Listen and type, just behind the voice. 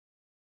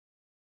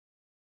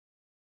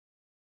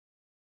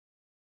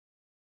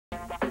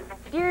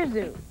Dear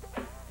Zoom,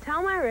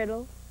 tell my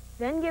riddle,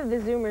 then give the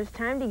Zoomers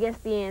time to guess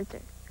the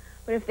answer.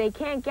 But if they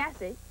can't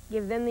guess it,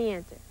 give them the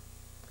answer.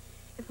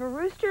 If a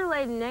rooster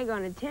laid an egg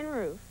on a tin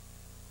roof,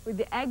 would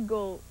the egg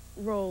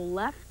roll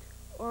left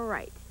or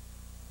right?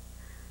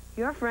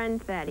 Your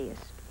friend, Thaddeus.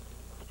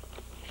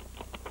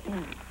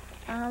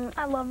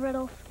 I love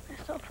riddles.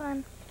 They're so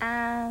fun.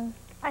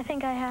 I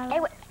think I have.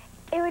 It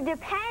would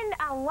depend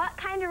on what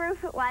kind of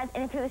roof it was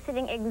and if it was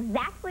sitting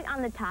exactly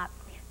on the top.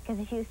 Because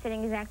if he was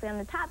sitting exactly on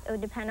the top, it would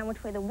depend on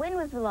which way the wind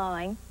was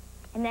blowing,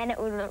 and then it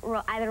would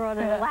either roll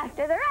to the left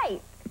or the right.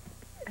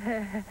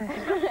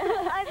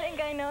 I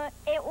think I know it.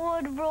 It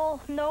would roll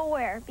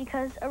nowhere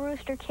because a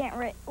rooster can't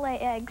lay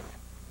eggs.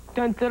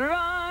 Dun dun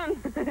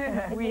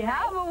dun! We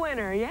have a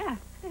winner, yeah.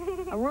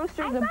 A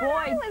rooster's a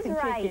boy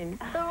chicken.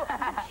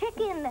 The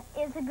chicken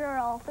is a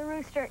girl. The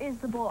rooster is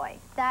the boy.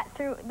 That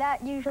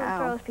usually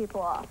throws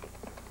people off.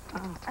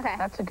 Oh, okay.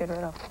 That's a good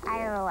riddle. I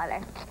have a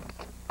letter.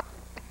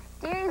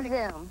 Dear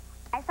Zoom,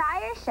 I saw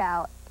your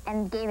show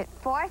and gave it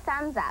 4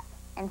 thumbs up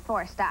and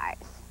 4 stars.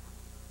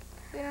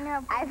 We don't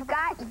have. I've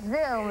got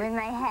Zoom in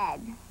my head.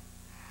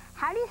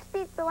 How do you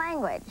speak the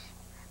language?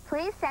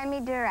 Please send me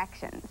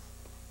directions.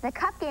 The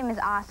cup game is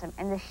awesome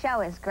and the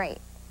show is great.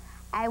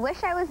 I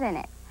wish I was in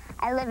it.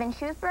 I live in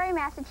Shrewsbury,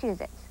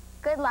 Massachusetts.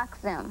 Good luck,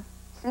 Zoom.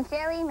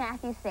 Sincerely,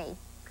 Matthew C.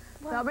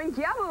 Sabin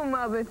jabu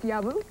mabith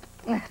yabu.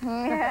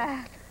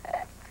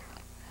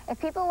 If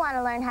people want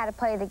to learn how to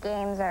play the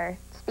games or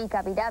speak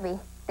ubby-dubby,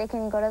 they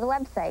can go to the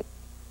website.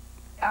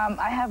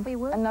 I have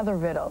another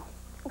riddle.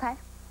 Okay.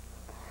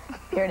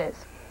 Here it is.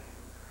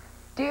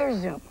 Dear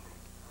Zoom,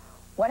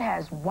 what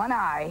has one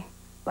eye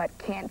but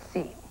can't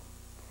see?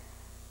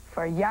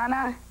 For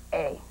Yana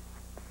A.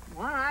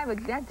 One eye,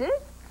 but that's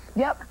it?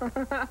 Yep.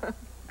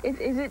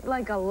 Is it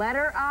like a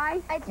letter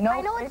I? No.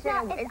 I know it's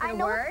not. It's I a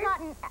know word?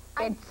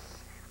 it's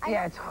not.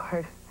 Yeah, it's a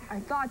word. I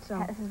thought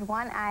so. This is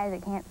one eye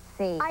that can't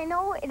see. I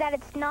know that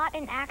it's not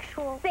an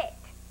actual. Sit.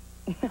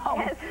 No,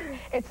 Yes.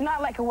 it's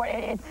not like a word.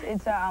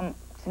 It's an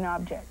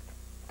object.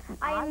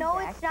 I know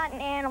it's not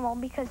an animal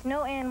because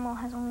no animal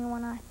has only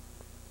one eye.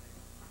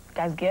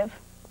 Guys, give?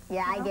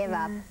 Yeah, I give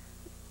up.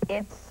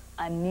 It's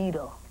a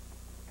needle.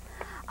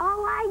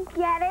 Oh, I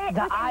get it.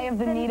 The eye of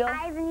the needle? The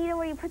eye of the needle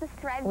where you put the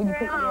thread When you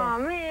through. put- Oh,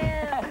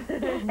 man.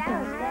 That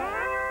was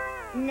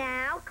good.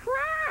 Now,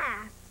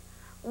 class,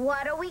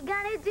 what are we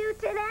gonna do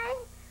today?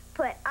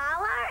 Put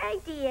all our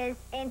ideas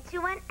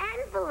into an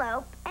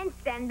envelope and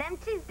send them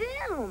to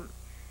Zoom.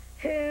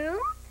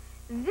 Who?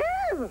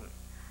 Zoom.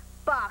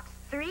 Box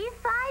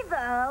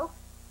 350,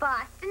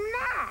 Boston,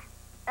 Mass.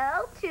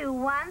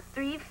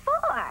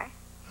 02134.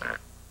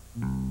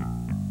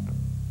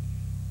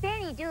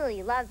 Fanny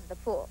Dooley loves the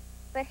pool,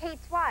 but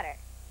hates water.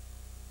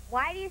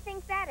 Why do you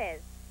think that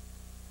is?